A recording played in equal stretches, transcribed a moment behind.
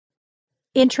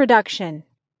Introduction.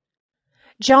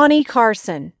 Johnny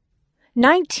Carson,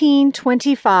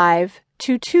 1925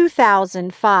 to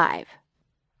 2005.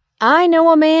 I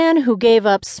know a man who gave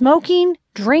up smoking,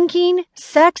 drinking,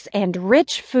 sex, and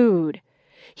rich food.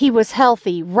 He was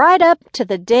healthy right up to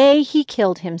the day he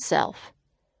killed himself.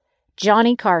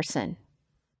 Johnny Carson.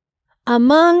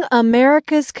 Among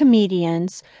America's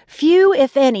comedians, few,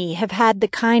 if any, have had the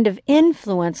kind of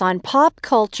influence on pop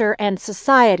culture and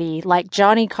society like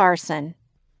Johnny Carson.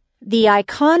 The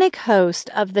iconic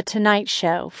host of The Tonight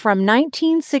Show from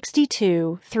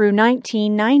 1962 through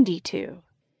 1992.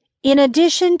 In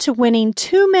addition to winning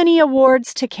too many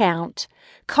awards to count,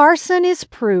 Carson is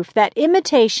proof that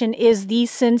imitation is the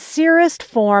sincerest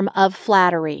form of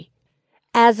flattery,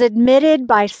 as admitted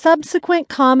by subsequent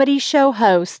comedy show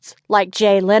hosts like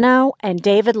Jay Leno and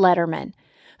David Letterman,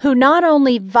 who not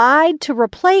only vied to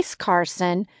replace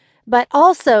Carson, but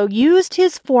also used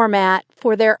his format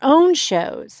for their own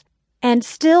shows, and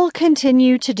still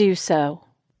continue to do so.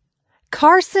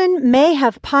 Carson may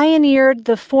have pioneered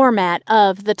the format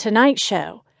of The Tonight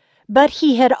Show, but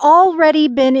he had already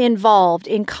been involved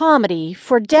in comedy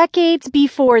for decades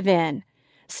before then,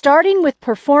 starting with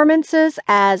performances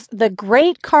as the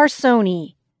Great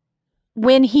Carsoni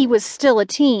when he was still a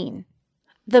teen.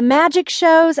 The magic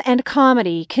shows and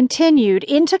comedy continued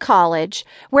into college,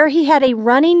 where he had a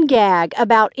running gag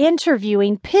about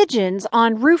interviewing pigeons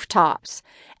on rooftops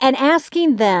and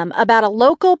asking them about a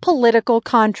local political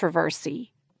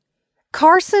controversy.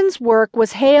 Carson's work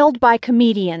was hailed by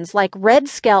comedians like Red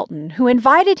Skelton, who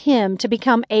invited him to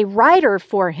become a writer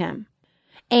for him,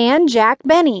 and Jack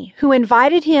Benny, who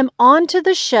invited him onto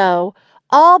the show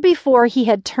all before he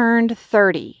had turned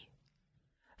 30.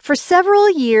 For several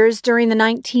years during the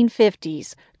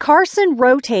 1950s, Carson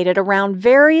rotated around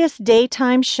various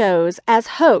daytime shows as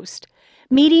host,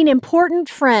 meeting important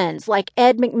friends like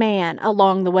Ed McMahon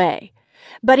along the way.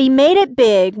 But he made it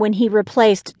big when he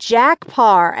replaced Jack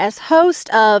Paar as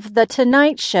host of The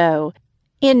Tonight Show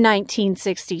in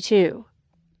 1962.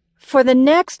 For the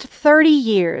next 30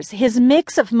 years, his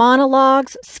mix of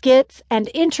monologues, skits, and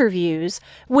interviews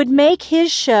would make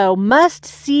his show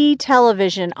must-see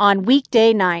television on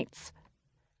weekday nights,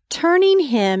 turning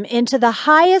him into the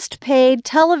highest-paid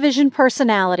television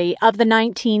personality of the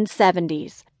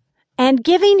 1970s, and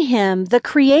giving him the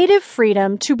creative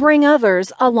freedom to bring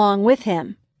others along with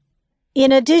him.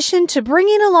 In addition to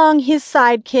bringing along his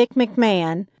sidekick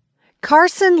McMahon,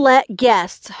 Carson let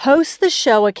guests host the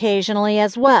show occasionally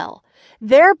as well,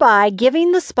 thereby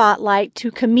giving the spotlight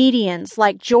to comedians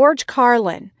like George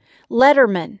Carlin,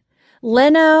 Letterman,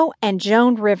 Leno, and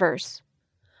Joan Rivers.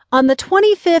 On the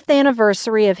 25th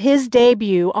anniversary of his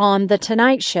debut on The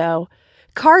Tonight Show,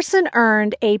 Carson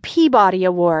earned a Peabody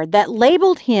Award that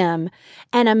labeled him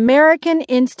an American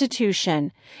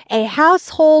institution, a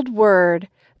household word,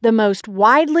 the most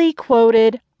widely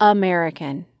quoted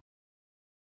American.